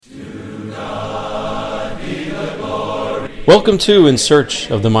Welcome to In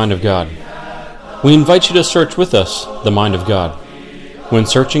Search of the Mind of God. We invite you to search with us the mind of God. When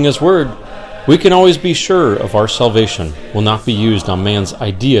searching His Word, we can always be sure of our salvation will not be used on man's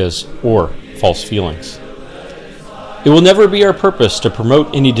ideas or false feelings. It will never be our purpose to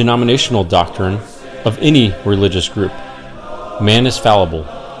promote any denominational doctrine of any religious group. Man is fallible,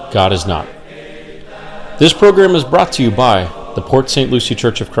 God is not. This program is brought to you by the Port St. Lucie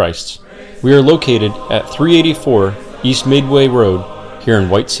Church of Christ. We are located at 384 East Midway Road here in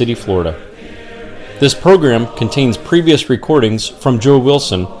White City, Florida. This program contains previous recordings from Joe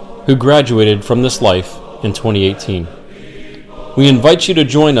Wilson, who graduated from this life in 2018. We invite you to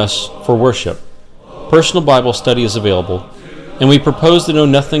join us for worship. Personal Bible study is available, and we propose to know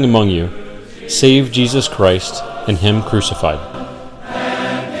nothing among you save Jesus Christ and Him crucified.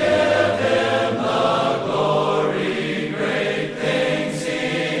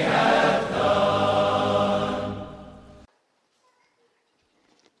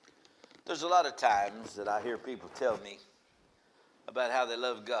 There's a lot of times that I hear people tell me about how they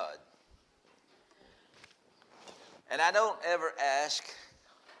love God. And I don't ever ask,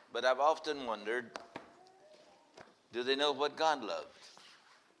 but I've often wondered, do they know what God loved?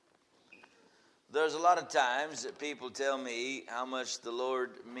 There's a lot of times that people tell me how much the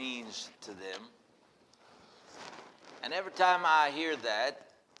Lord means to them. And every time I hear that,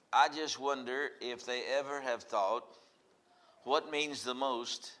 I just wonder if they ever have thought what means the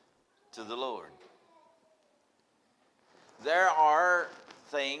most to the Lord. There are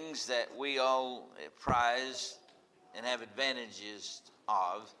things that we all prize and have advantages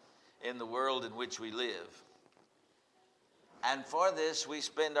of in the world in which we live. And for this, we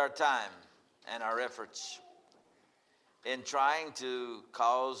spend our time and our efforts in trying to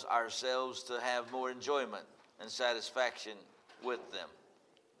cause ourselves to have more enjoyment and satisfaction with them.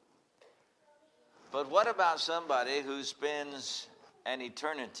 But what about somebody who spends an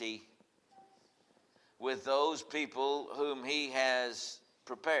eternity with those people whom He has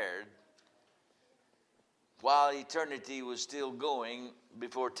prepared while eternity was still going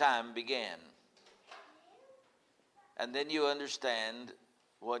before time began? And then you understand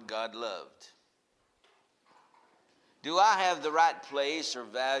what God loved. Do I have the right place or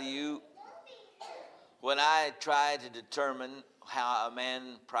value when I try to determine how a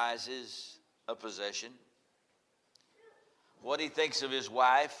man prizes a possession? What he thinks of his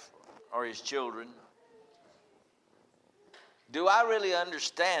wife or his children? Do I really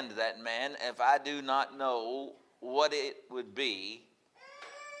understand that man if I do not know what it would be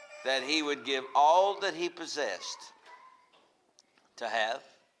that he would give all that he possessed to have?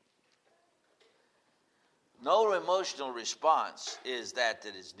 No emotional response is that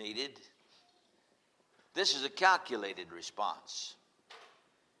is needed. This is a calculated response.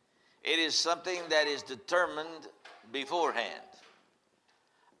 It is something that is determined beforehand.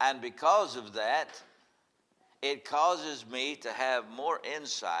 And because of that, it causes me to have more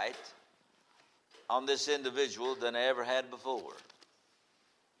insight on this individual than I ever had before.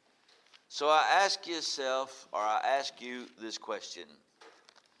 So I ask you this question.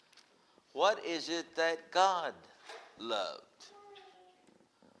 What is it that God loved?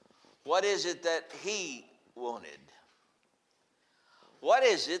 What is it that He wanted? What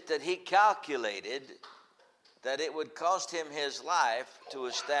is it that He calculated that it would cost Him His life to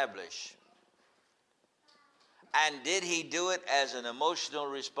establish? And did He do it as an emotional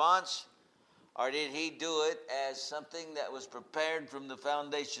response, or did He do it as something that was prepared from the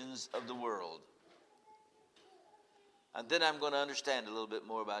foundations of the world? And then I'm going to understand a little bit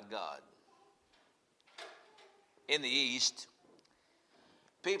more about God. In the East,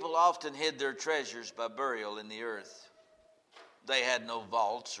 people often hid their treasures by burial in the earth. They had no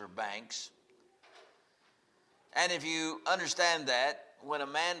vaults or banks. And if you understand that, when a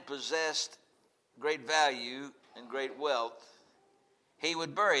man possessed great value and great wealth, he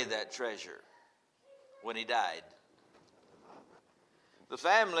would bury that treasure when he died. The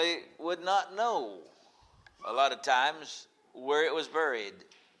family would not know a lot of times where it was buried.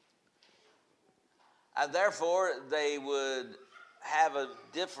 And therefore, they would have a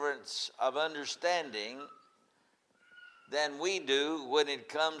difference of understanding than we do when it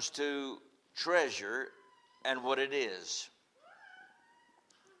comes to treasure and what it is.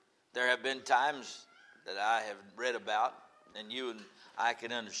 There have been times that I have read about, and you and I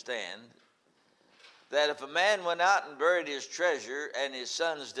can understand, that if a man went out and buried his treasure and his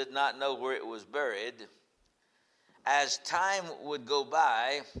sons did not know where it was buried, as time would go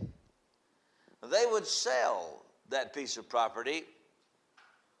by, they would sell that piece of property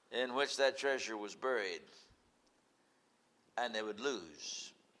in which that treasure was buried, and they would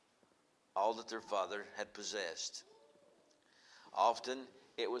lose. all that their father had possessed. Often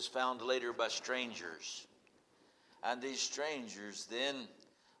it was found later by strangers, and these strangers then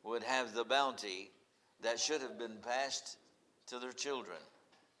would have the bounty that should have been passed to their children.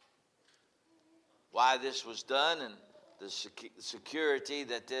 Why this was done and the security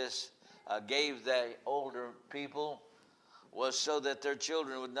that this gave the older people was so that their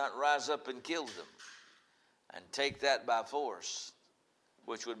children would not rise up and kill them and take that by force,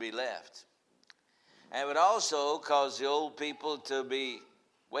 which would be left. And it would also cause the old people to be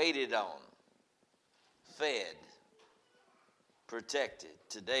waited on, fed, protected.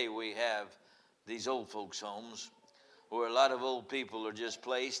 Today we have these old folks' homes where a lot of old people are just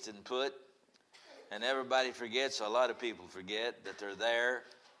placed and put, and everybody forgets, a lot of people forget that they're there,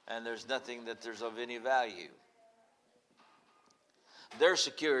 and there's nothing that there's of any value. Their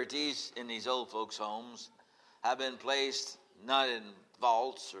securities in these old folks' homes have been placed not in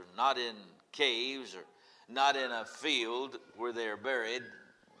vaults or not in caves or not in a field where they're buried,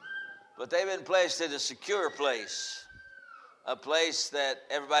 but they've been placed in a secure place, a place that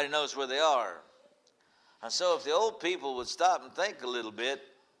everybody knows where they are. And so if the old people would stop and think a little bit,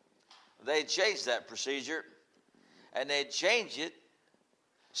 they'd change that procedure, and they'd change it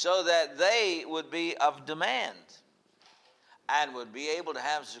so that they would be of demand and would be able to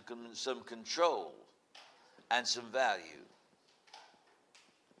have some control and some value.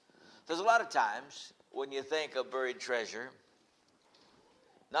 There's a lot of times when you think of buried treasure,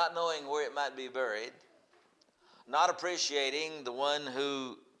 not knowing where it might be buried, not appreciating the one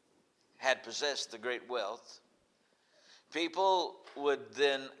who had possessed the great wealth, people would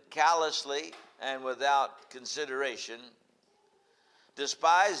then callously and without consideration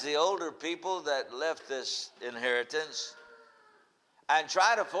despise the older people that left this inheritance and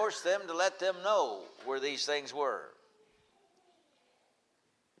try to force them to let them know where these things were.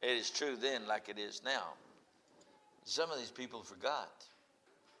 It is true then like it is now. Some of these people forgot.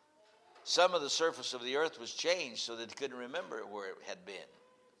 Some of the surface of the earth was changed so that they couldn't remember where it had been,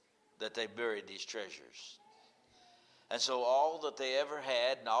 that they buried these treasures. And so all that they ever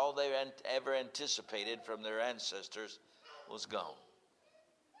had and all they ever anticipated from their ancestors was gone.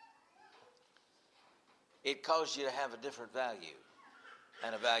 It caused you to have a different value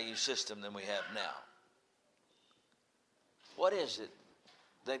and a value system than we have now. What is it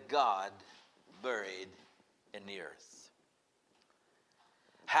that God buried in the earth?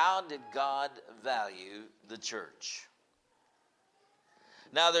 How did God value the church?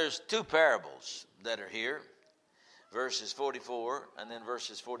 Now there's two parables that are here, verses 44 and then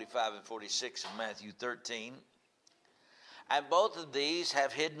verses 45 and 46 of Matthew 13. And both of these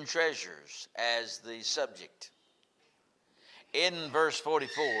have hidden treasures as the subject. In verse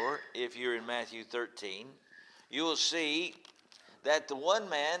 44, if you're in Matthew 13, you will see that the one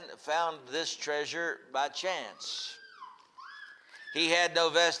man found this treasure by chance. He had no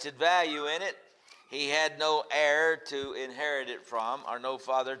vested value in it. He had no heir to inherit it from, or no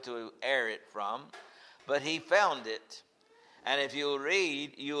father to heir it from, but he found it. And if you'll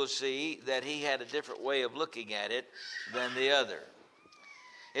read, you will see that he had a different way of looking at it than the other.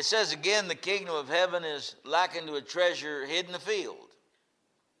 It says again, the kingdom of heaven is likened to a treasure hid in a field,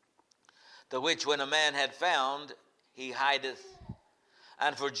 the which when a man had found, he hideth,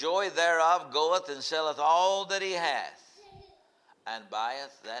 and for joy thereof goeth and selleth all that he hath, and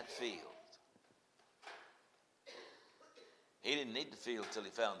buyeth that field. He didn't need the field till he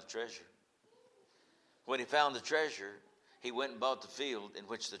found the treasure. When he found the treasure, he went and bought the field in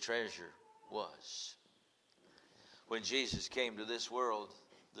which the treasure was. When Jesus came to this world,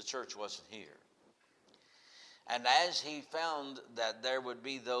 the church wasn't here. And as he found that there would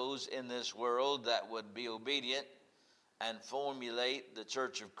be those in this world that would be obedient and formulate the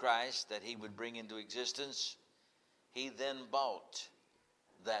church of Christ that he would bring into existence, he then bought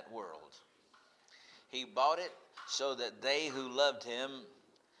that world. He bought it so that they who loved him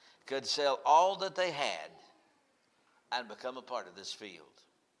could sell all that they had and become a part of this field.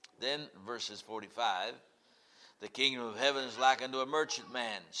 Then, verses 45, the kingdom of heaven is like unto a merchant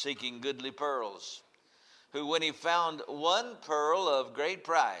man seeking goodly pearls, who when he found one pearl of great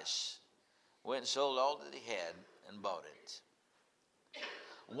price, went and sold all that he had and bought it.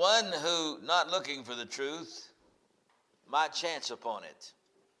 One who, not looking for the truth, might chance upon it.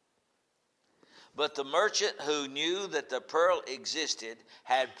 But the merchant who knew that the pearl existed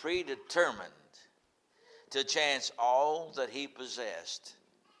had predetermined to chance all that he possessed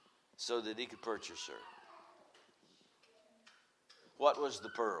so that he could purchase her. What was the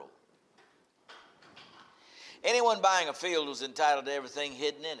pearl? Anyone buying a field was entitled to everything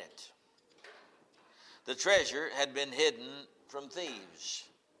hidden in it. The treasure had been hidden from thieves.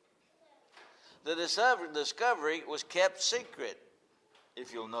 The discovery was kept secret,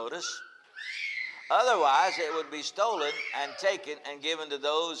 if you'll notice. Otherwise, it would be stolen and taken and given to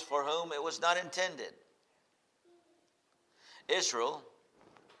those for whom it was not intended. Israel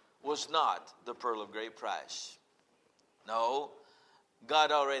was not the pearl of great price. No,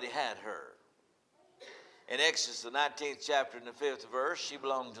 God already had her. In Exodus, the 19th chapter and the 5th verse, she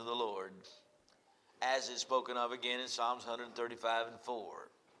belonged to the Lord, as is spoken of again in Psalms 135 and 4.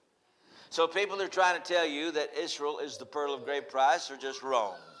 So people are trying to tell you that Israel is the pearl of great price are just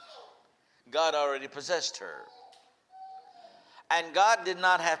wrong. God already possessed her. And God did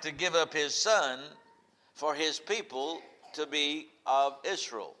not have to give up his son for his people to be of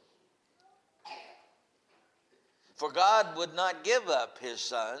Israel. For God would not give up his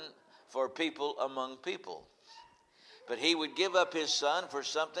son for people among people. But he would give up his son for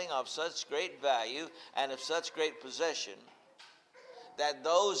something of such great value and of such great possession that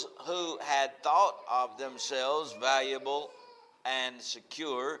those who had thought of themselves valuable and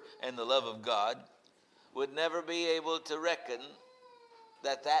secure in the love of God would never be able to reckon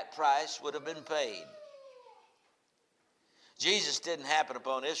that that price would have been paid. Jesus didn't happen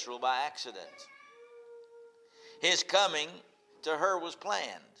upon Israel by accident. His coming to her was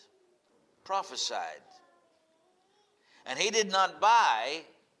planned, prophesied. And he did not buy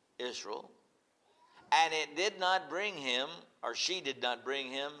Israel, and it did not bring him, or she did not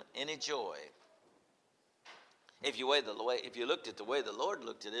bring him, any joy. If you looked at the way the Lord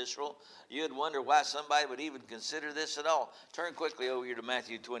looked at Israel, you'd wonder why somebody would even consider this at all. Turn quickly over here to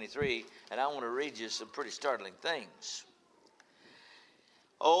Matthew 23, and I want to read you some pretty startling things.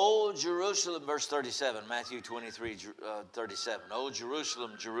 O Jerusalem, verse 37, Matthew 23, 37. O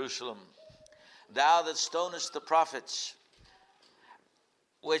Jerusalem, Jerusalem, thou that stonest the prophets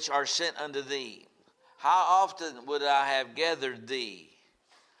which are sent unto thee, how often would I have gathered thee,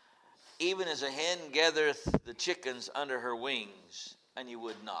 even as a hen gathereth the chickens under her wings, and you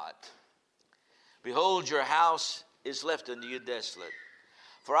would not. Behold, your house is left unto you desolate.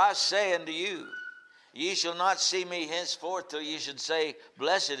 For I say unto you, ye shall not see me henceforth till ye should say,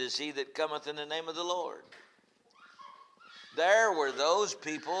 blessed is he that cometh in the name of the Lord. There were those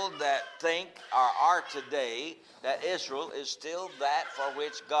people that think, or are today, that Israel is still that for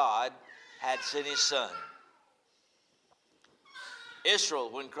which God had sent his son. Israel,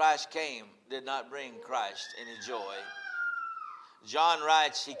 when Christ came, did not bring Christ any joy. John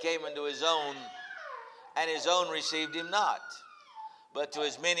writes, he came into his own, and his own received him not. But to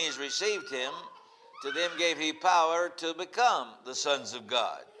as many as received him, to them gave he power to become the sons of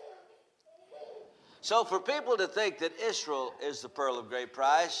God. So for people to think that Israel is the pearl of great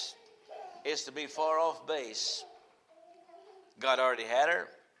price is to be far off base. God already had her.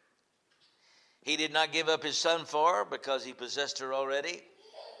 He did not give up his son for her because he possessed her already.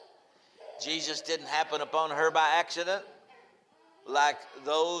 Jesus didn't happen upon her by accident like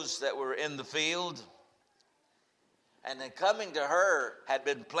those that were in the field. And the coming to her had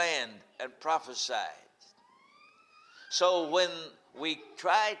been planned and prophesied. So when we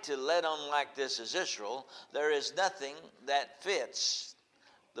try to let on like this as Israel, there is nothing that fits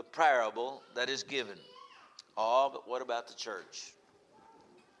the parable that is given. Oh, but what about the church?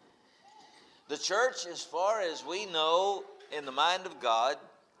 The church, as far as we know in the mind of God,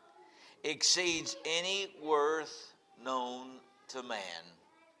 exceeds any worth known to man.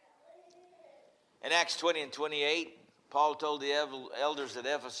 In Acts 20 and 28, Paul told the elders at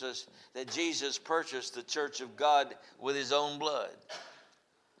Ephesus that Jesus purchased the church of God with his own blood.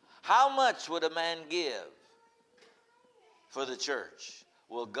 How much would a man give for the church?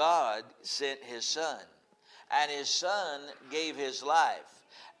 Well, God sent his son, and his son gave his life.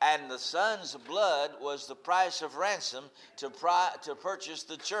 And the son's blood was the price of ransom to purchase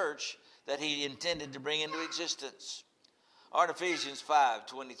the church that he intended to bring into existence. Or in Ephesians 5,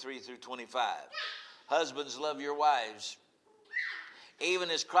 23 through 25. Husbands, love your wives,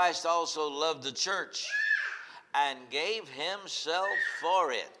 even as Christ also loved the church and gave himself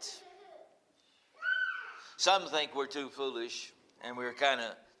for it. Some think we're too foolish and we're kind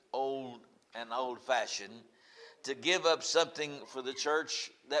of old and old-fashioned to give up something for the church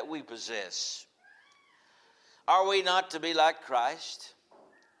that we possess. Are we not to be like Christ?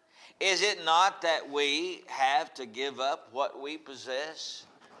 Is it not that we have to give up what we possess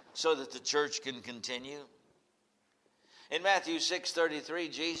so that the church can continue? In Matthew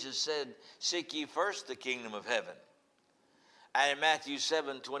 6:33, Jesus said, seek ye first the kingdom of heaven. And in Matthew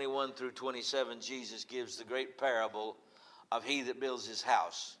 7:21 through 27, Jesus gives the great parable of he that builds his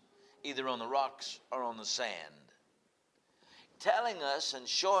house, either on the rocks or on the sand, telling us and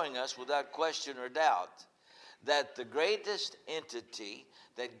showing us without question or doubt that the greatest entity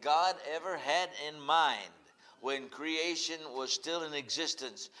that God ever had in mind when creation was still in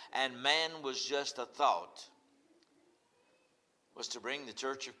existence and man was just a thought was to bring the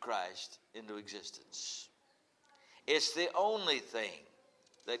Church of Christ into existence. It's the only thing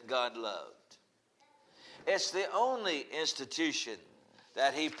that God loved. It's the only institution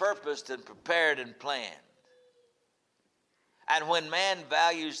that he purposed and prepared and planned. And when man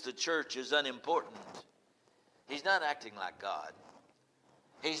values the church as unimportant, he's not acting like God.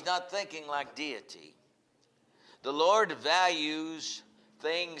 He's not thinking like deity. The Lord values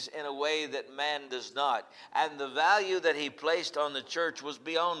things in a way that man does not. And the value that he placed on the church was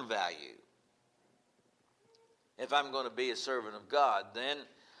beyond value. If I'm going to be a servant of God, then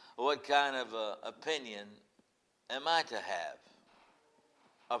what kind of opinion am I to have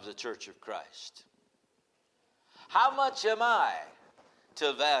of the Church of Christ? How much am I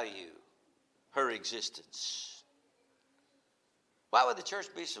to value her existence? Why would the church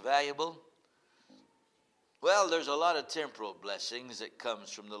be so valuable? Well, there's a lot of temporal blessings that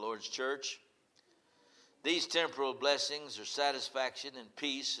comes from the Lord's church. These temporal blessings are satisfaction and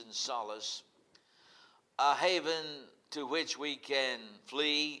peace and solace, a haven to which we can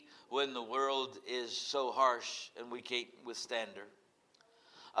flee when the world is so harsh and we can't withstand her.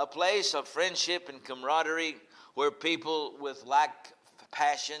 A place of friendship and camaraderie where people with like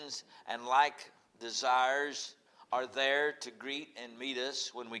passions and like desires are there to greet and meet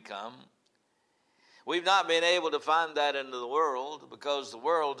us when we come. We've not been able to find that in the world because the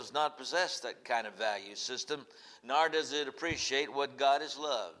world does not possess that kind of value system, nor does it appreciate what God has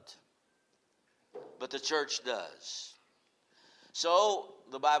loved. But the church does. So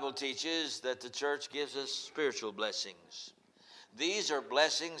the Bible teaches that the church gives us spiritual blessings. These are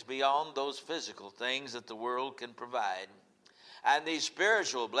blessings beyond those physical things that the world can provide. And these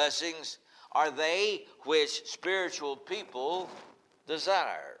spiritual blessings are they which spiritual people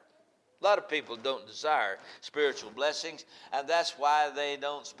desire. A lot of people don't desire spiritual blessings, and that's why they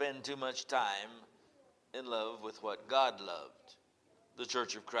don't spend too much time in love with what God loved, the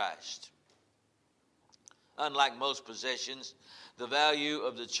Church of Christ. Unlike most possessions, the value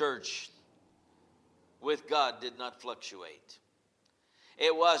of the church with God did not fluctuate.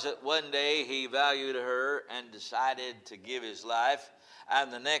 It wasn't one day he valued her and decided to give his life,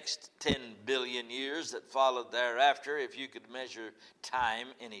 and the next 10 billion years that followed thereafter, if you could measure time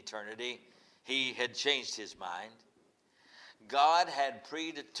in eternity, he had changed his mind. God had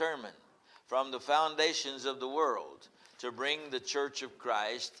predetermined from the foundations of the world to bring the Church of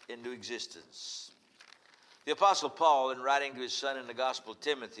Christ into existence. The Apostle Paul, in writing to his son in the Gospel,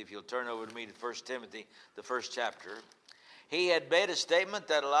 Timothy, if you'll turn over to me to 1 Timothy, the first chapter, he had made a statement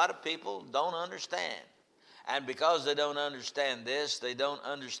that a lot of people don't understand. And because they don't understand this, they don't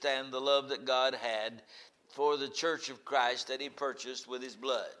understand the love that God had for the Church of Christ that he purchased with his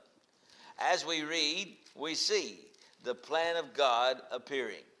blood. As we read, we see the plan of God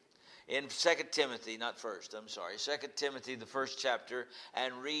appearing. In 2 Timothy, 2 Timothy, the first chapter,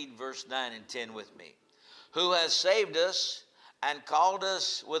 and read verse 9 and 10 with me. Who has saved us and called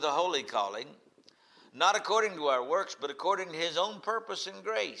us with a holy calling, not according to our works, but according to his own purpose and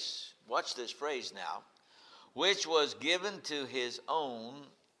grace. Watch this phrase now. Which was given to his own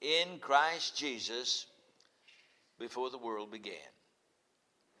in Christ Jesus before the world began.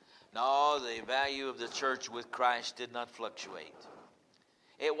 No, the value of the church with Christ did not fluctuate.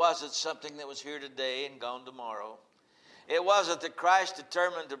 It wasn't something that was here today and gone tomorrow. It wasn't that Christ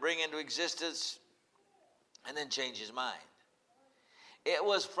determined to bring into existence and then change his mind. It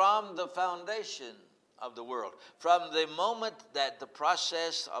was from the foundation of the world. From the moment that the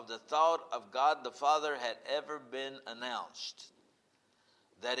process of the thought of God the Father had ever been announced,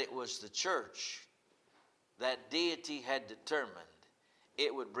 that it was the church that deity had determined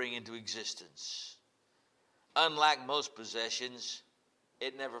it would bring into existence. Unlike most possessions,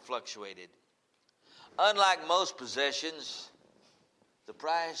 it never fluctuated. Unlike most possessions, the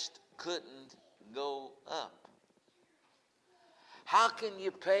price couldn't go up. How can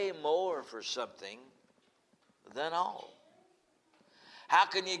you pay more for something than all? How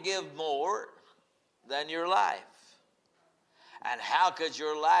can you give more than your life? And how could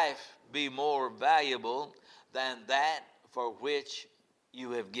your life be more valuable than that for which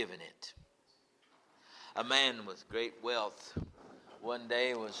you have given it? A man with great wealth one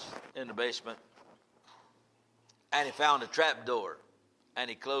day was in the basement, and he found a trap door, and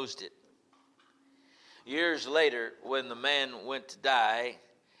he closed it. Years later, when the man went to die,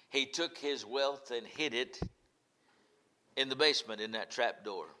 he took his wealth and hid it in the basement in that trap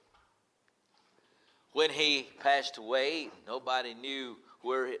door. When he passed away, nobody knew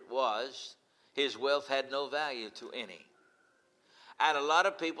where it was. His wealth had no value to any. And a lot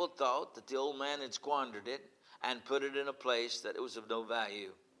of people thought that the old man had squandered it and put it in a place that it was of no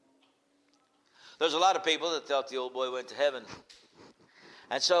value. There's a lot of people that thought the old boy went to heaven.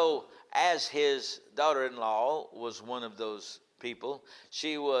 And so, as his daughter-in-law was one of those people,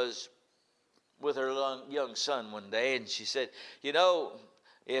 she was with her young son one day, and she said, you know,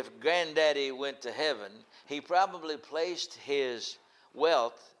 if Granddaddy went to heaven, he probably placed his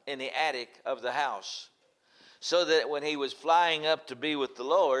wealth in the attic of the house so that when he was flying up to be with the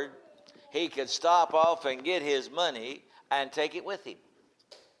Lord, he could stop off and get his money and take it with him.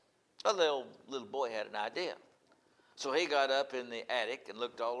 Well, the little boy had an idea. So he got up in the attic and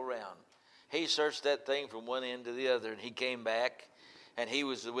looked all around. He searched that thing from one end to the other, and he came back, and he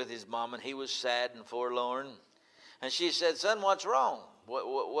was with his mom, and he was sad and forlorn. And she said, son, what's wrong?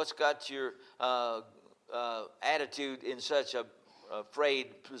 What's got your attitude in such a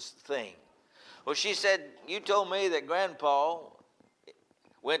afraid thing? Well, she said, you told me that Grandpa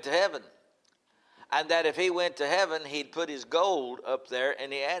went to heaven, and that if he went to heaven, he'd put his gold up there in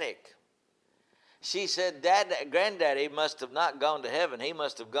the attic. She said, Granddaddy must have not gone to heaven. He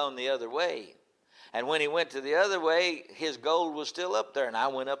must have gone the other way. And when he went to the other way, his gold was still up there, and I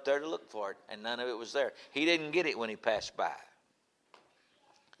went up there to look for it, and none of it was there. He didn't get it when he passed by.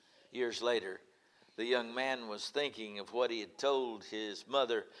 Years later, the young man was thinking of what he had told his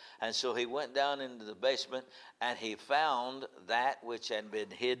mother, and so he went down into the basement, and he found that which had been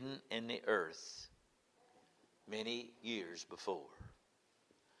hidden in the earth many years before.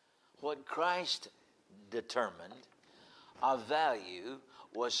 What Christ determined of value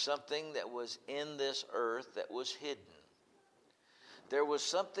was something that was in this earth that was hidden. There was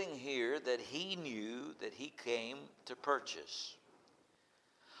something here that he knew that he came to purchase.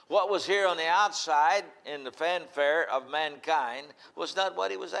 What was here on the outside in the fanfare of mankind was not what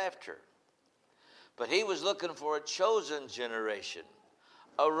he was after. But he was looking for a chosen generation,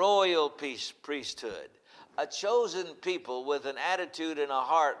 a royal priesthood, a chosen people with an attitude and a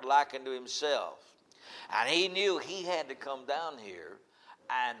heart like unto himself. And he knew he had to come down here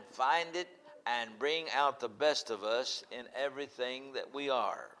and find it and bring out the best of us in everything that we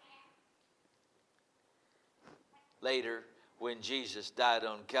are. Later, when Jesus died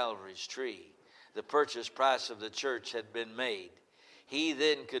on Calvary's tree, the purchase price of the church had been made. He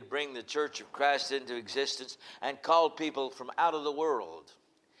then could bring the church of Christ into existence and call people from out of the world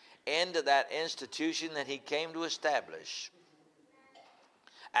into that institution that he came to establish.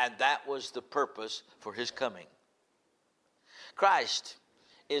 And that was the purpose for his coming. Christ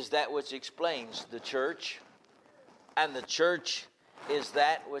is that which explains the church, and the church is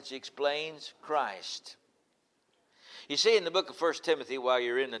that which explains Christ. You see, in the book of 1 Timothy, while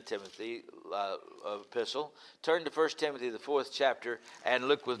you're in the Timothy epistle, turn to 1 Timothy, the 4th chapter, and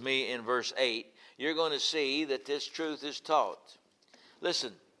look with me in verse 8. You're going to see that this truth is taught.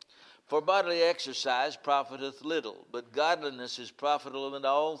 Listen. For bodily exercise profiteth little, but godliness is profitable in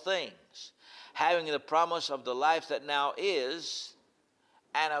all things, having the promise of the life that now is,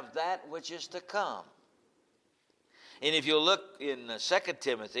 and of that which is to come. And if you look in 2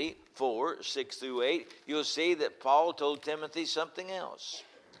 Timothy 4, 6 through 8, you'll see that Paul told Timothy something else.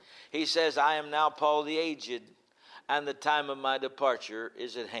 He says, I am now Paul the aged, and the time of my departure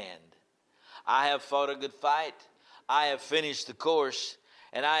is at hand. I have fought a good fight, I have finished the course,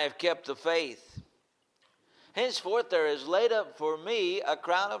 and I have kept the faith. Henceforth there is laid up for me a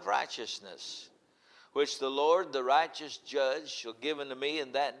crown of righteousness, which the Lord, the righteous judge, shall give unto me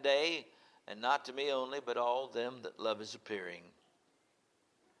in that day, and not to me only, but all them that love his appearing.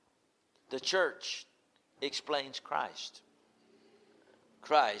 The church explains Christ.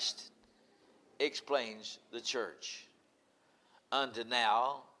 Christ explains the church. Unto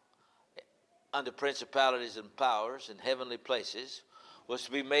now, unto principalities and powers in heavenly places, was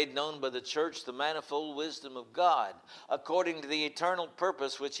to be made known by the church the manifold wisdom of God, according to the eternal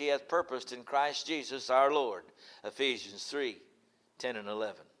purpose which he hath purposed in Christ Jesus our Lord. Ephesians 3, 10 and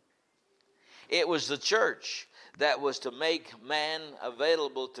 11. It was the church that was to make man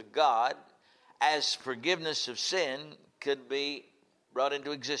available to God as forgiveness of sin could be brought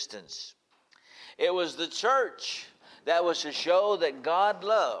into existence. It was the church that was to show that God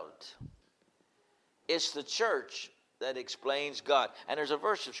loved. It's the church that explains God. And there's a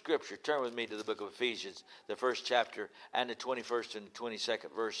verse of Scripture. Turn with me to the book of Ephesians, the 1st chapter, and the 21st and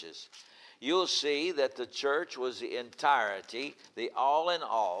 22nd verses. You'll see that the church was the entirety, the all in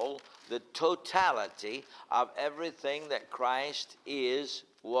all, the totality of everything that Christ is,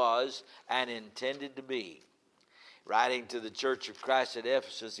 was, and intended to be. Writing to the church of Christ at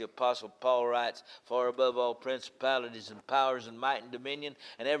Ephesus, the Apostle Paul writes, far above all principalities and powers and might and dominion,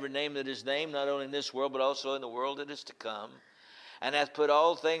 and every name that is named, not only in this world, but also in the world that is to come, and hath put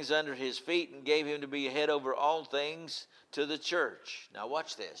all things under his feet, and gave him to be head over all things to the church. Now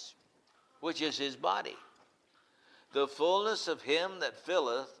watch this, which is his body, the fullness of him that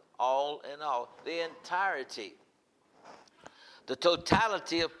filleth all in all. The entirety, the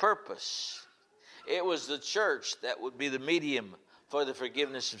totality of purpose. It was the church that would be the medium for the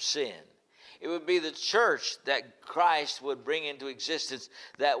forgiveness of sin. It would be the church that Christ would bring into existence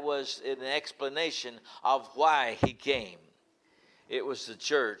that was an explanation of why he came. It was the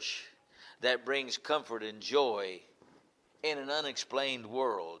church that brings comfort and joy in an unexplained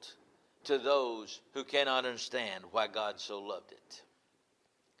world to those who cannot understand why God so loved it.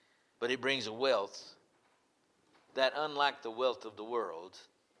 But it brings a wealth that, unlike the wealth of the world,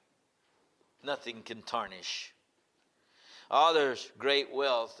 nothing can tarnish. Oh, there's great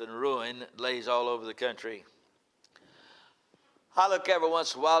wealth and ruin lays all over the country. I look every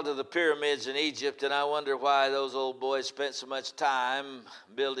once in a while to the pyramids in Egypt, and I wonder why those old boys spent so much time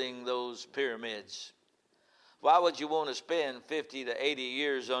building those pyramids. Why would you want to spend 50 to 80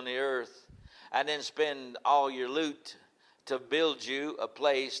 years on the earth and then spend all your loot to build you a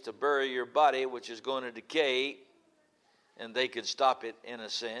place to bury your body, which is going to decay, and they could stop it in a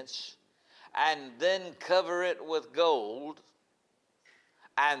sense, and then cover it with gold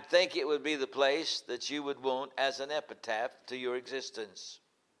and think it would be the place that you would want as an epitaph to your existence,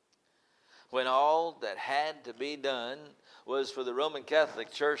 when all that had to be done was for the Roman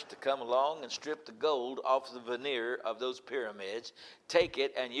Catholic Church to come along and strip the gold off the veneer of those pyramids, take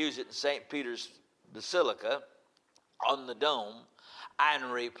it and use it in St. Peter's Basilica on the dome,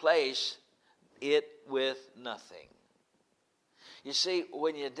 and replace it with nothing. You see,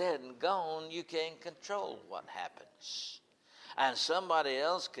 when you're dead and gone, you can't control what happens. And somebody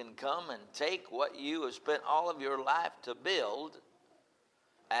else can come and take what you have spent all of your life to build,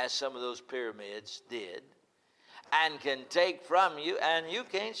 as some of those pyramids did, and can take from you, and you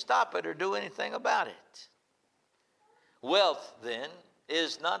can't stop it or do anything about it. Wealth, then,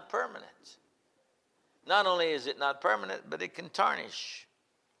 is not permanent. Not only is it not permanent, but it can tarnish.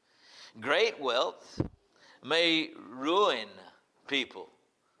 Great wealth may ruin people,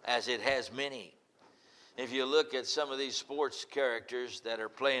 as it has many. If you look at some of these sports characters that are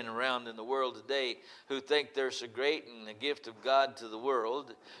playing around in the world today who think they're so great and the gift of God to the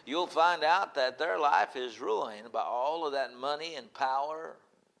world, you'll find out that their life is ruined by all of that money and power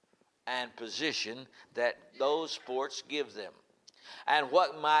and position that those sports give them. And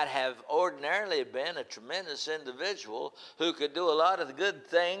what might have ordinarily been a tremendous individual who could do a lot of the good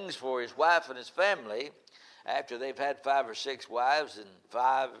things for his wife and his family, after they've had 5 or 6 wives and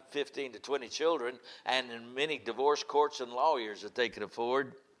 15 to 20 children, and in many divorce courts and lawyers that they could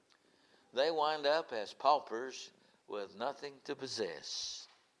afford, they wind up as paupers with nothing to possess.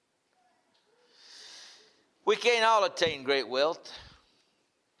 We can't all attain great wealth,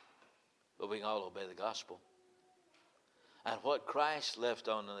 but we can all obey the gospel. And what Christ left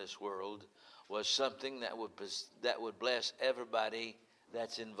on this world was something that would bless everybody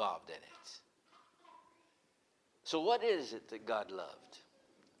that's involved in it. So what is it that God loved?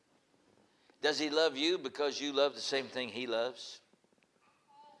 Does he love you because you love the same thing he loves?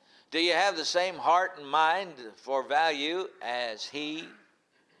 Do you have the same heart and mind for value as he?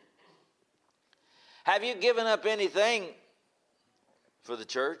 Have you given up anything for the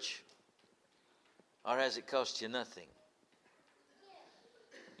church? Or has it cost you nothing?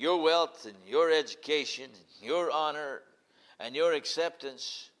 Your wealth and your education, and your honor and your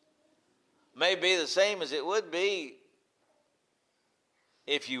acceptance may be the same as it would be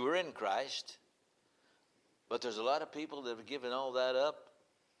if you were in Christ. But there's a lot of people that have given all that up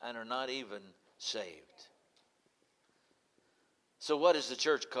and are not even saved. So what does the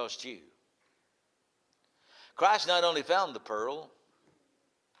church cost you? Christ not only found the pearl,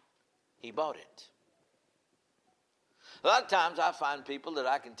 he bought it. A lot of times I find people that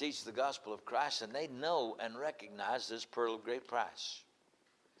I can teach the gospel of Christ, and they know and recognize this pearl of great price.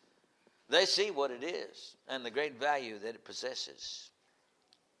 They see what it is and the great value that it possesses.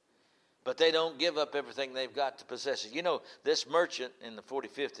 But they don't give up everything they've got to possess it. You know, this merchant in the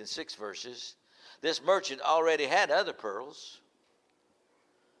 45th and 6th verses, this merchant already had other pearls.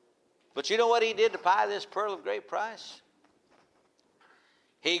 But you know what he did to buy this pearl of great price?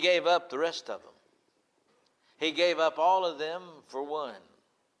 He gave up the rest of them. He gave up all of them for one.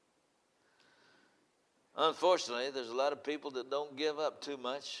 Unfortunately, there's a lot of people that don't give up too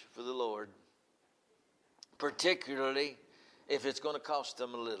much for the Lord, particularly if it's going to cost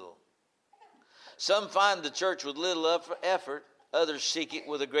them a little. Some find the church with little effort, others seek it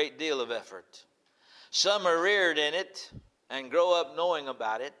with a great deal of effort. Some are reared in it and grow up knowing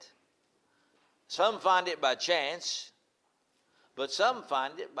about it. Some find it by chance. But some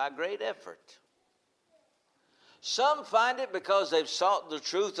find it by great effort. Some find it because they've sought the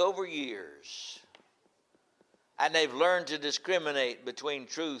truth over years. And they've learned to discriminate between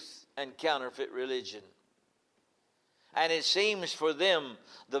truth and counterfeit religion. And it seems for them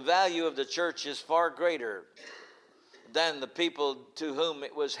the value of the church is far greater than the people to whom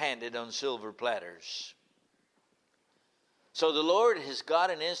it was handed on silver platters. So the Lord has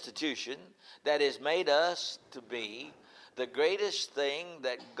got an institution that has made us to be the greatest thing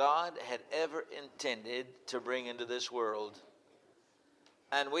that God had ever intended to bring into this world.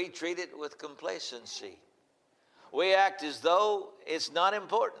 And we treat it with complacency. We act as though it's not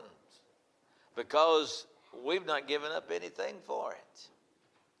important because we've not given up anything for it.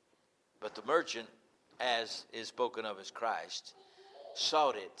 But the merchant, as is spoken of as Christ,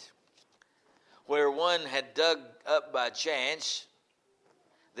 sought it. Where one had dug up by chance,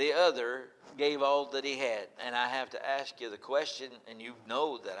 the other gave all that he had. And I have to ask you the question, and you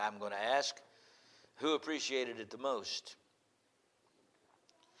know that I'm going to ask, who appreciated it the most?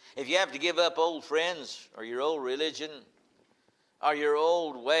 If you have to give up old friends or your old religion or your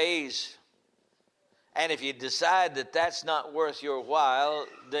old ways, and if you decide that that's not worth your while,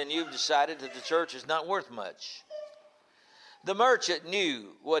 then you've decided that the church is not worth much. The merchant knew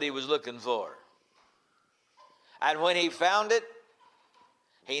what he was looking for. And when he found it,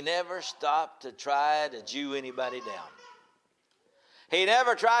 he never stopped to try to Jew anybody down. He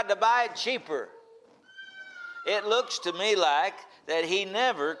never tried to buy it cheaper. It looks to me like that he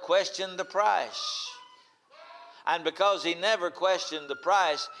never questioned the price. And because he never questioned the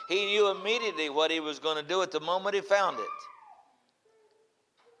price, he knew immediately what he was going to do at the moment he found it.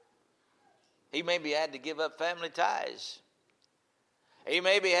 He maybe had to give up family ties. He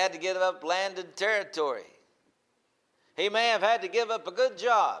maybe had to give up land and territory. He may have had to give up a good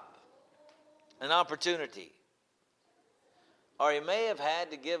job, an opportunity. Or he may have had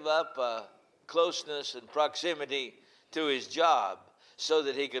to give up closeness and proximity to his job so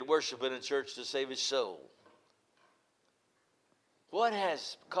that he could worship in a church to save his soul. What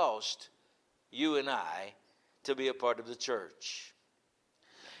has cost you and I to be a part of the church?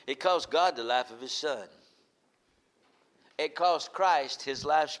 It cost God the life of his son. It cost Christ his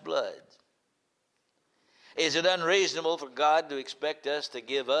life's blood. Is it unreasonable for God to expect us to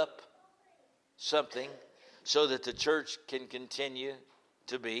give up something so that the church can continue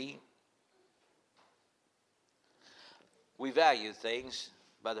to be? We value things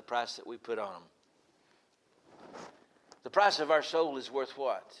by the price that we put on them. The price of our soul is worth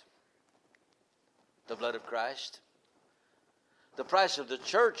what? The blood of Christ. The price of the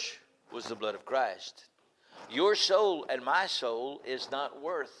church was the blood of Christ. Your soul and my soul is not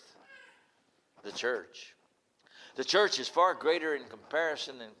worth the church. The church is far greater in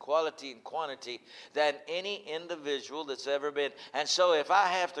comparison in quality and quantity than any individual that's ever been. And so if I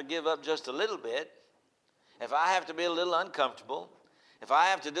have to give up just a little bit, if I have to be a little uncomfortable, if I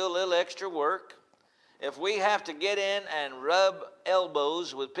have to do a little extra work, if we have to get in and rub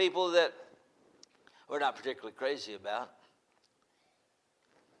elbows with people that we're not particularly crazy about,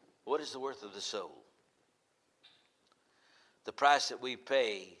 what is the worth of the soul? The price that we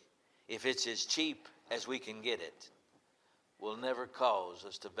pay, if it's as cheap as we can get it, will never cause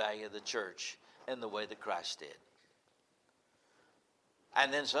us to value the church in the way that Christ did.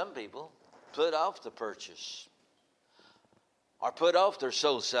 And then some people put off the purchase, or put off their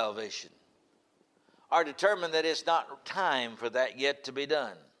soul salvation, or determine that it's not time for that yet to be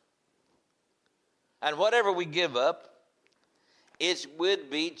done. And whatever we give up, it would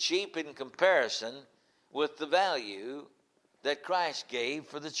be cheap in comparison with the value that Christ gave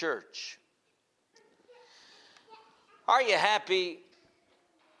for the church. Are you happy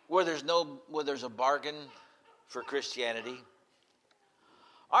where there's a bargain for Christianity?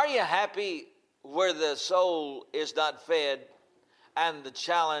 Are you happy where the soul is not fed and the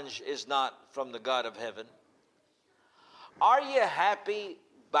challenge is not from the God of heaven? Are you happy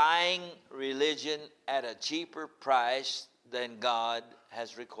buying religion at a cheaper price than God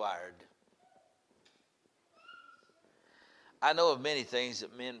has required? I know of many things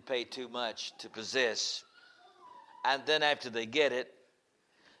that men pay too much to possess, and then after they get it,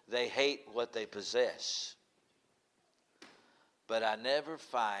 they hate what they possess. But I never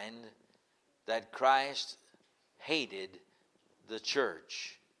find that Christ hated the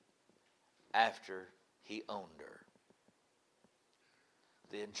church after he owned her.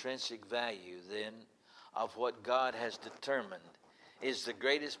 The intrinsic value, then, of what God has determined is the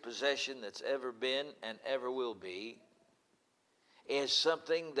greatest possession that's ever been and ever will be, is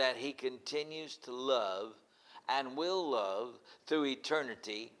something that he continues to love and will love through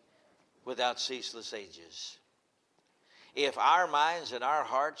eternity without ceaseless ages. if our minds and our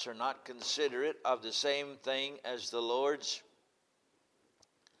hearts are not considerate of the same thing as the Lord's,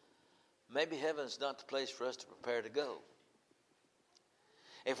 maybe heaven's not the place for us to prepare to go.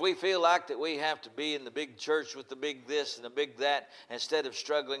 If we feel like that we have to be in the big church with the big this and the big that instead of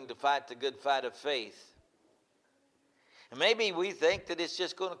struggling to fight the good fight of faith, and maybe we think that it's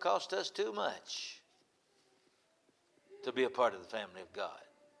just going to cost us too much to be a part of the family of God.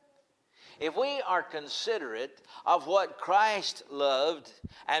 If we are considerate of what Christ loved,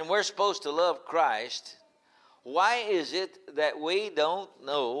 and we're supposed to love Christ, why is it that we don't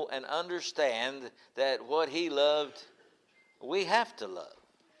know and understand that what He loved, we have to love?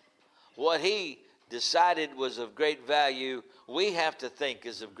 What He decided was of great value, we have to think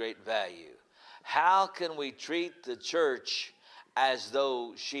is of great value. How can we treat the church as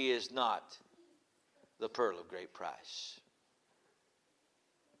though she is not the pearl of great price?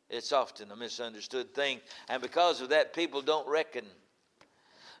 It's often a misunderstood thing, and because of that, people don't reckon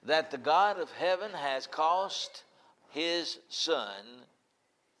that the God of heaven has cost His Son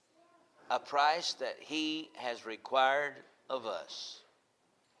a price that He has required of us.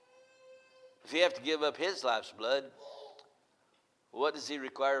 If you have to give up His life's blood, what does He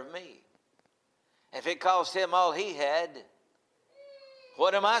require of me? If it cost Him all He had,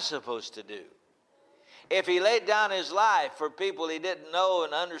 what am I supposed to do? If He laid down His life for people He didn't know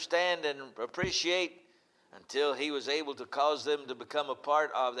and understand and appreciate until He was able to cause them to become a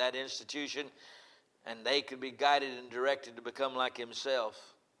part of that institution and they could be guided and directed to become like Himself,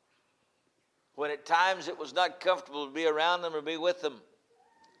 when at times it was not comfortable to be around them or be with them,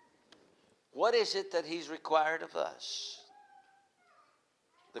 what is it that He's required of us?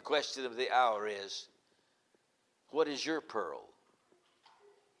 The question of the hour is, what is your pearl?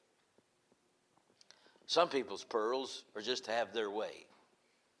 Some people's pearls are just to have their way.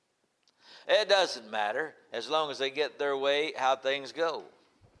 It doesn't matter as long as they get their way how things go.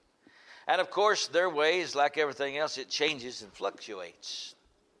 And of course, their way is like everything else. It changes and fluctuates.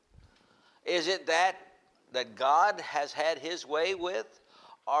 Is it that God has had His way with,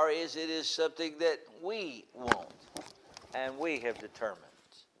 or is it something that we want and we have determined?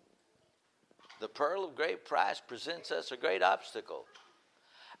 The pearl of great price presents us a great obstacle,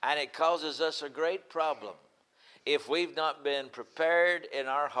 and it causes us a great problem if we've not been prepared in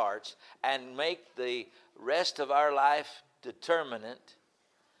our hearts and make the rest of our life determinant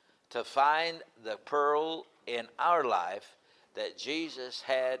to find the pearl in our life that Jesus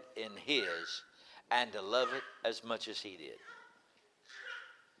had in His and to love it as much as He did.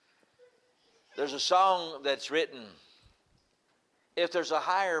 There's a song that's written, if there's a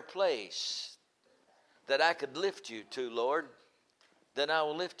higher place that I could lift you to, Lord, then I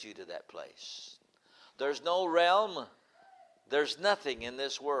will lift you to that place. There's no realm, there's nothing in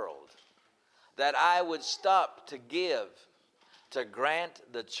this world that I would stop to give to grant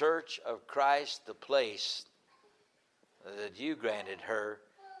the church of Christ the place that you granted her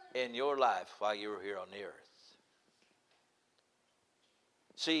in your life while you were here on the earth.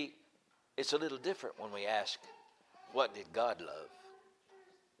 See, it's a little different when we ask, what did God love?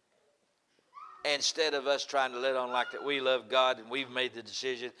 Instead of us trying to let on like that we love God and we've made the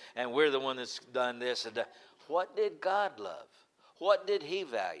decision and we're the one that's done this and that. What did God love? What did He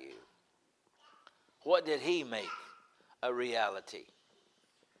value? What did He make a reality?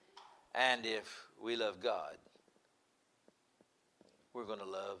 And if we love God, we're going to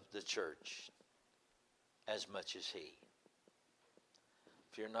love the church as much as He.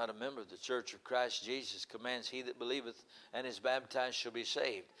 If you're not a member of the Church of Christ, Jesus commands, he that believeth and is baptized shall be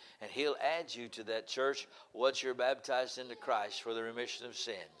saved. And He'll add you to that church once you're baptized into Christ for the remission of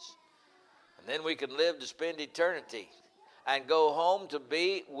sins. And then we can live to spend eternity and go home to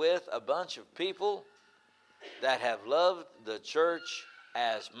be with a bunch of people that have loved the church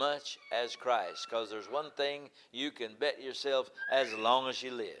as much as Christ. Because there's one thing you can bet yourself as long as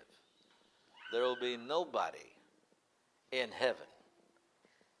you live. There will be nobody in heaven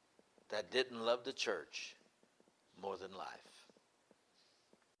that didn't love the church more than life.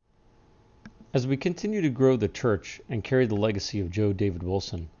 As we continue to grow the church and carry the legacy of Joe David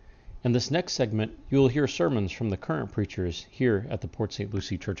Wilson, in this next segment, you will hear sermons from the current preachers here at the Port St.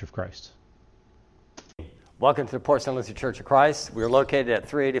 Lucie Church of Christ. Welcome to the Port St. Lucie Church of Christ. We are located at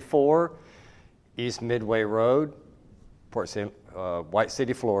 384 East Midway Road, White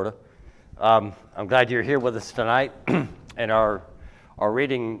City, Florida. I'm glad you're here with us tonight. And our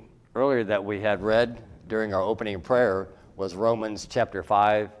reading earlier that we had read during our opening prayer was Romans chapter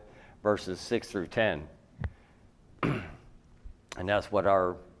 5, verses 6 through 10. And that's what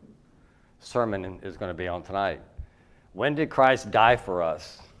our sermon is going to be on tonight. When did Christ die for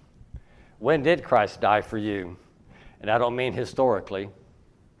us? When did Christ die for you? And I don't mean historically.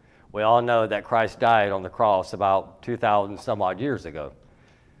 We all know that Christ died on the cross about 2,000 some odd years ago.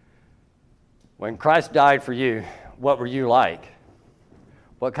 When Christ died for you, what were you like?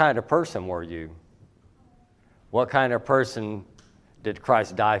 What kind of person were you? What kind of person did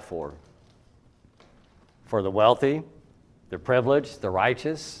Christ die for? For the wealthy, the privileged, the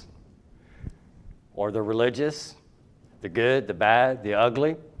righteous, or the religious, the good, the bad, the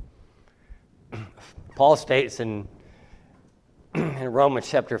ugly? Paul states in Romans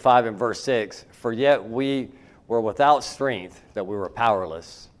chapter 5 and verse 6, "For yet we were without strength, that we were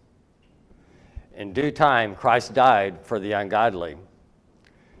powerless. In due time, Christ died for the ungodly."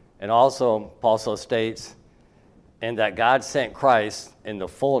 And also, Paul also states, "And that God sent Christ in the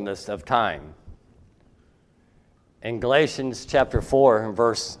fullness of time." In Galatians chapter 4 and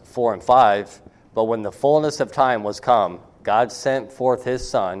verse 4 and 5, "But when the fullness of time was come, God sent forth his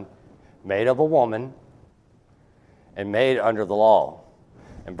Son, made of a woman, and made under the law."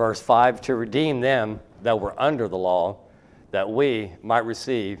 In verse 5, "To redeem them that were under the law, that we might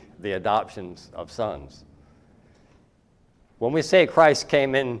receive the adoptions of sons." When we say Christ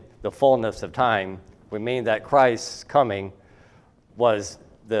came in the fullness of time, we mean that Christ's coming was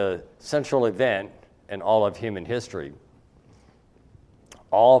the central event in all of human history.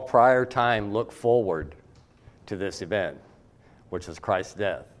 All prior time looked forward to this event, which was Christ's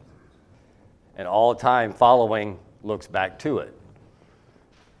death. And all time following looks back to it.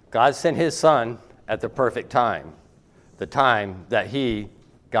 God sent his Son at the perfect time, the time that he,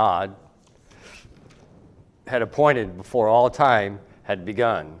 God, had appointed before all time had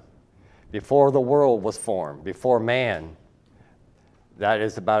begun, before the world was formed, before man. That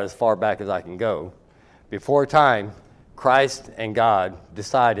is about as far back as I can go. Before time, Christ and God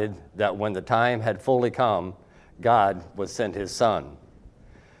decided that when the time had fully come, God would send his Son.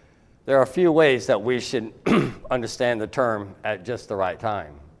 There are a few ways that we should understand the term "at just the right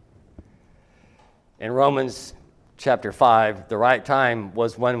time." In Romans chapter 5, the right time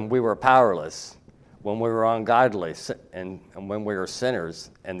was when we were powerless, when we were ungodly, and when we were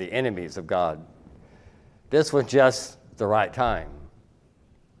sinners and the enemies of God. This was just the right time.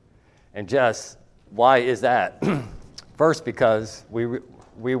 And just, why is that? First, because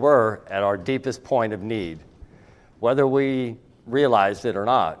we were at our deepest point of need, whether we realized it or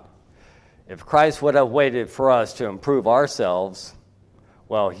not. If Christ would have waited for us to improve ourselves,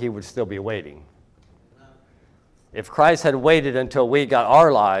 well, he would still be waiting. If Christ had waited until we got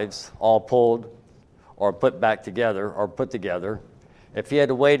our lives all pulled or put back together or put together, if he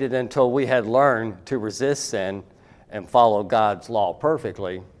had waited until we had learned to resist sin and follow God's law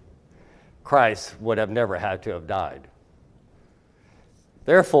perfectly, Christ would have never had to have died.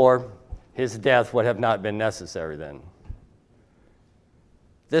 Therefore, his death would have not been necessary then.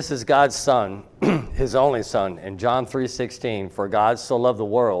 This is God's Son, his only Son, in John 3:16, "For God so loved the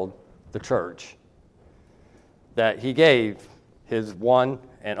world," the church, "that he gave his one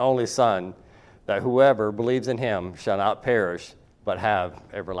and only Son, that whoever believes in him shall not perish, but have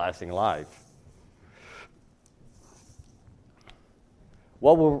everlasting life."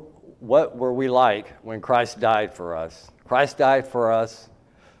 What were we like when Christ died for us? Christ died for us,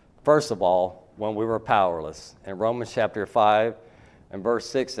 first of all, when we were powerless. In Romans chapter 5 and verse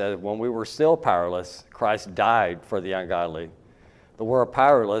 6 says, "When we were still powerless, Christ died for the ungodly." The word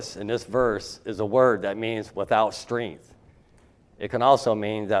 "powerless" in this verse is a word that means without strength. It can also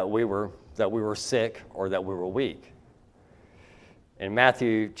mean that we were sick or that we were weak. In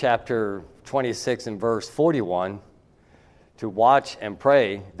Matthew chapter 26 and verse 41, "To watch and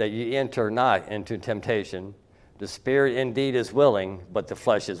pray that ye enter not into temptation. The spirit indeed is willing, but the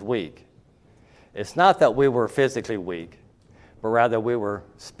flesh is weak." It's not that we were physically weak, but rather we were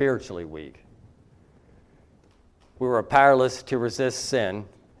spiritually weak. We were powerless to resist sin,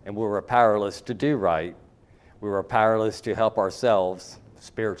 and we were powerless to do right. We were powerless to help ourselves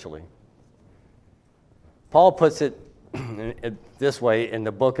spiritually. Paul puts it this way in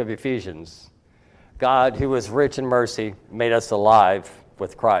the book of Ephesians: "God, who is rich in mercy, made us alive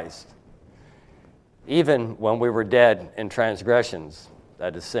with Christ, even when we were dead in transgressions,"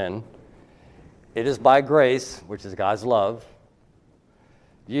 that is sin. "It is by grace," which is God's love,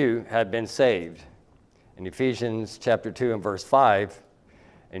 "you have been saved." In Ephesians chapter 2 and verse 5,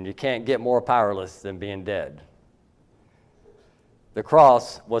 and you can't get more powerless than being dead. The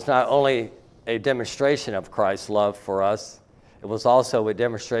cross was not only a demonstration of Christ's love for us, it was also a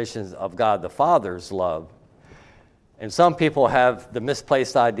demonstration of God the Father's love. And some people have the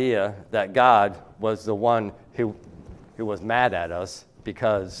misplaced idea that God was the one who was mad at us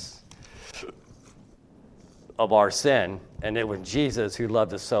because of our sin, and it was Jesus who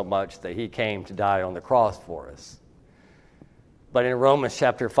loved us so much that he came to die on the cross for us. But in Romans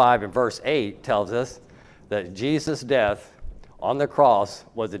chapter 5 and verse 8 tells us that Jesus' death on the cross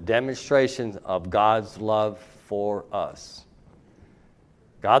was a demonstration of God's love for us.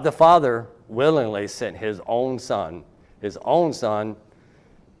 God the Father willingly sent his only Son,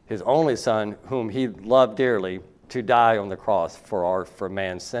 whom he loved dearly, to die on the cross for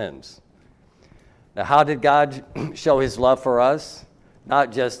man's sins. Now, how did God show his love for us?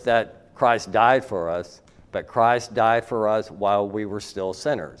 Not just that Christ died for us, but Christ died for us while we were still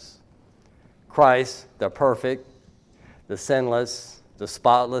sinners. Christ, the perfect, the sinless, the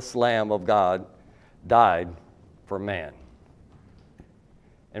spotless Lamb of God, died for man.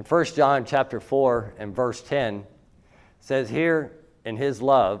 In 1 John chapter 4 and verse 10 says here, in his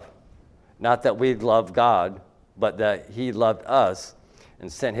love, not that we loved God, but that he loved us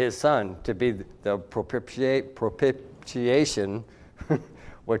and sent his Son to be the propitiation,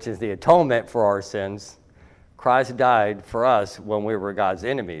 which is the atonement for our sins. Christ died for us when we were God's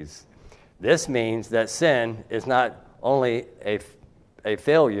enemies. This means that sin is not only a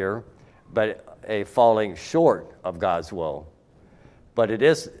failure, but a falling short of God's will. But it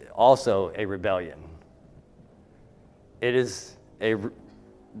is also a rebellion. It is a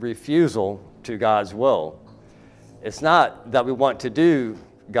refusal to God's will. It's not that we want to do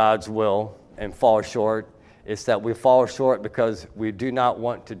God's will and fall short. It's that we fall short because we do not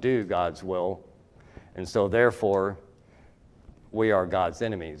want to do God's will. And so therefore, we are God's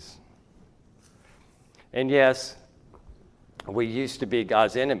enemies. And yes, we used to be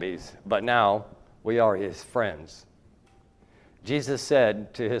God's enemies, but now we are his friends. Jesus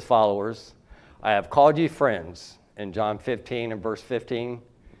said to his followers, I have called you friends, in John 15 and verse 15.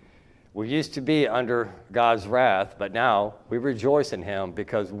 We used to be under God's wrath, but now we rejoice in him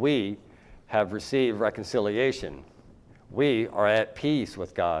because we have received reconciliation. We are at peace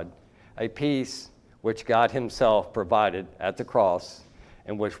with God, a peace which God himself provided at the cross,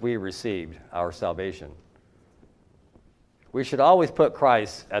 in which we received our salvation. We should always put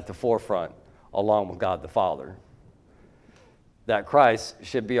Christ at the forefront along with God the Father. That Christ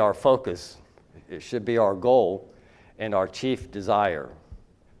should be our focus, it should be our goal and our chief desire.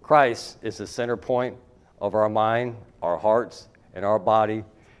 Christ is the center point of our mind, our hearts, and our body,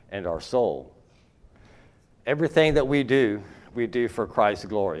 and our soul. Everything that we do for Christ's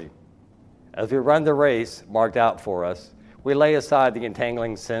glory. As we run the race marked out for us, we lay aside the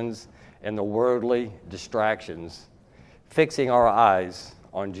entangling sins and the worldly distractions, fixing our eyes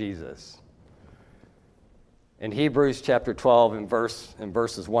on Jesus. In Hebrews chapter 12 and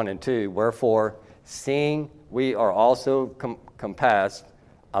verses 1 and 2, wherefore, seeing we are also compassed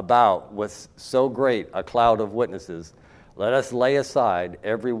about with so great a cloud of witnesses, let us lay aside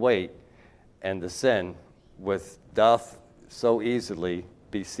every weight and the sin which doth so easily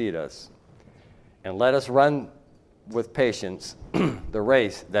beset us, and let us run with patience the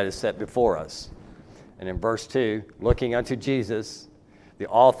race that is set before us. And in verse 2, looking unto Jesus, the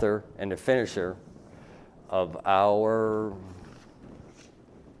author and the finisher of our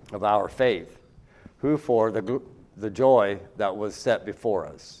faith, who for the joy that was set before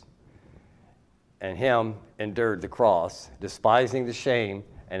us, and him endured the cross, despising the shame,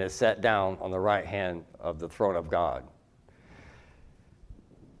 and is set down on the right hand of the throne of God.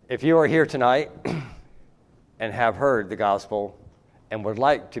 If you are here tonight and have heard the gospel and would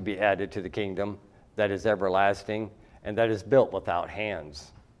like to be added to the kingdom that is everlasting and that is built without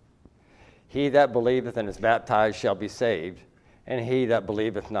hands, he that believeth and is baptized shall be saved, and he that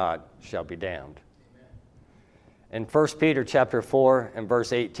believeth not shall be damned. In 1 Peter chapter 4 and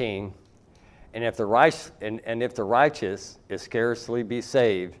verse 18, and if the righteous is scarcely be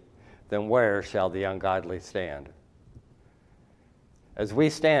saved, then where shall the ungodly stand? As we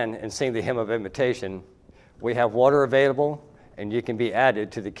stand and sing the hymn of invitation, we have water available, and you can be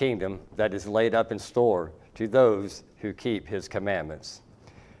added to the kingdom that is laid up in store to those who keep his commandments.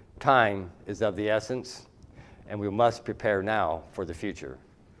 Time is of the essence, and we must prepare now for the future.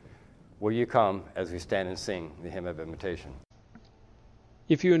 Will you come as we stand and sing the hymn of invitation?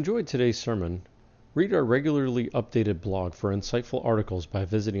 If you enjoyed today's sermon, read our regularly updated blog for insightful articles by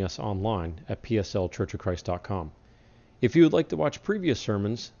visiting us online at pslchurchofchrist.com. If you would like to watch previous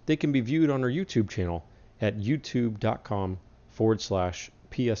sermons, they can be viewed on our YouTube channel at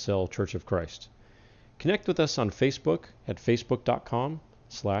youtube.com/PSL Church of Christ. Connect with us on Facebook at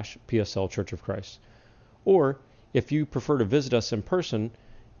facebook.com/PSL Church of Christ. Or, if you prefer to visit us in person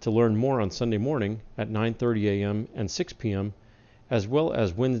to learn more on Sunday morning at 9:30 a.m. and 6 p.m., as well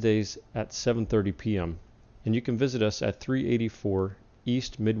as Wednesdays at 7:30 p.m. And you can visit us at 384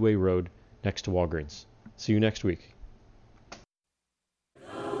 East Midway Road next to Walgreens. See you next week.